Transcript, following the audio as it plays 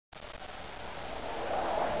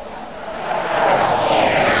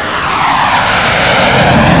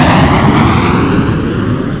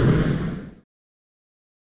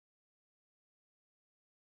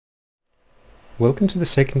Welcome to the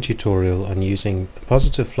second tutorial on using the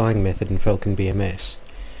positive flying method in Falcon BMS.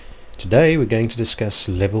 Today we're going to discuss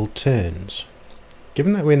level turns.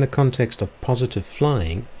 Given that we're in the context of positive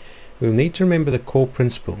flying, we'll need to remember the core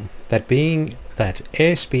principle, that being that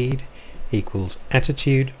airspeed equals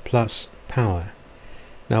attitude plus power.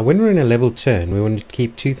 Now when we're in a level turn, we want to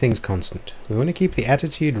keep two things constant. We want to keep the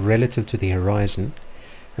attitude relative to the horizon,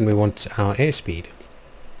 and we want our airspeed.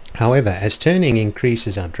 However, as turning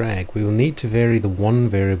increases our drag, we will need to vary the one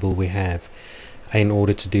variable we have in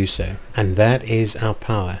order to do so, and that is our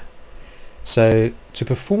power. So to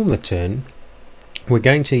perform the turn, we're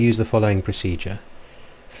going to use the following procedure.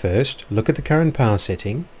 First, look at the current power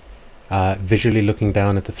setting. Visually looking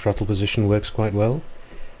down at the throttle position works quite well.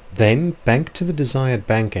 Then bank to the desired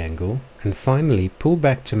bank angle, and finally pull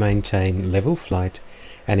back to maintain level flight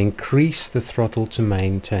and increase the throttle to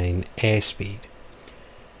maintain airspeed.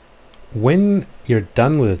 When you're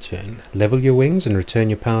done with a turn, level your wings and return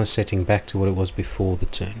your power setting back to what it was before the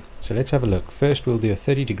turn. So let's have a look. First we'll do a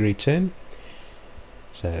 30-degree turn.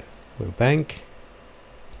 So we'll bank,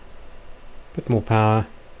 bit more power,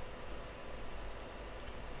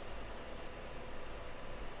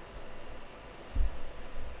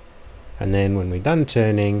 and then when we're done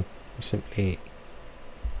turning, we simply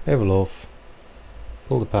level off,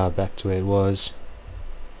 pull the power back to where it was,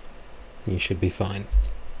 and you should be fine.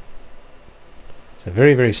 So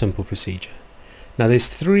very simple procedure. Now there's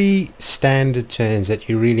three standard turns that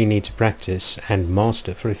you really need to practice and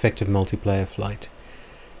master for effective multiplayer flight.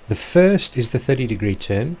 The first is the 30-degree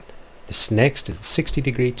turn, this next is the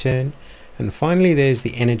 60-degree turn, and finally there's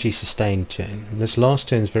the energy sustained turn. And this last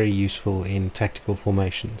turn is very useful in tactical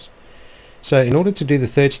formations. So in order to do the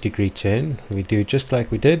 30-degree turn, we do just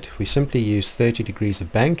like we did. We simply use 30 degrees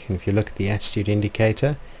of bank, and if you look at the attitude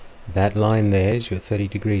indicator, that line there is your 30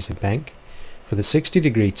 degrees of bank. For the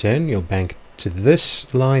 60-degree turn, you'll bank to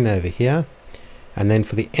this line over here, and then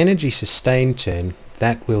for the energy sustained turn,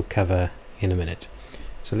 that we'll cover in a minute.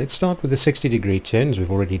 So let's start with the 60-degree turn, as we've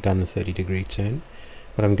already done the 30-degree turn.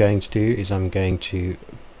 What I'm going to do is I'm going to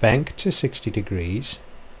bank to 60 degrees,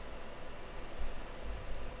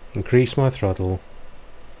 increase my throttle,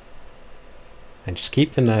 and just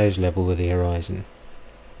keep the nose level with the horizon.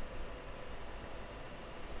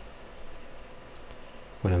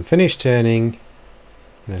 When I'm finished turning,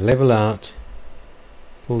 I'm going to level out,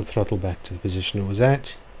 pull the throttle back to the position it was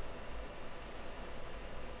at,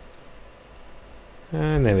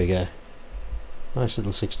 and there we go. Nice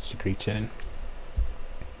little 60-degree turn.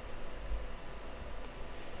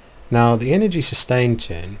 Now the energy sustained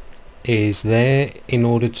turn is there in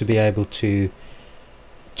order to be able to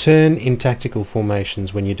turn in tactical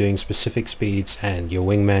formations when you're doing specific speeds and your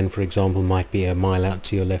wingman, for example, might be a mile out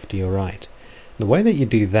to your left or your right. The way that you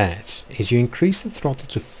do that is you increase the throttle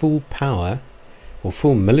to full power, or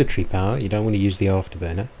full military power. You don't want to use the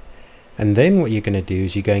afterburner. And then what you're going to do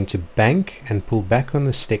is you're going to bank and pull back on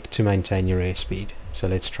the stick to maintain your airspeed. So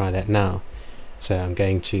let's try that now. So I'm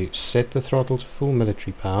going to set the throttle to full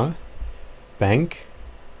military power, bank,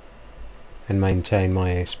 and maintain my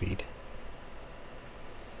airspeed.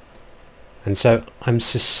 And so I'm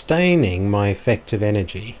sustaining my effective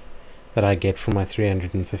energy that I get from my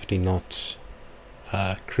 350 knots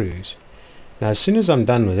cruise. Now as soon as I'm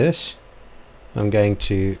done with this, I'm going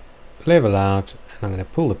to level out, and I'm going to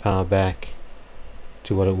pull the power back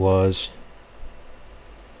to what it was,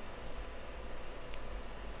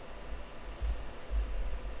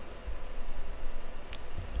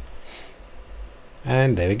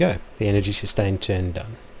 and there we go, the energy sustained turn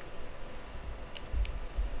done.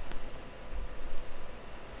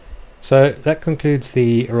 So that concludes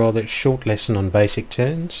the rather short lesson on basic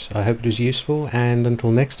turns. I hope it was useful, and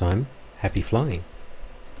until next time, happy flying.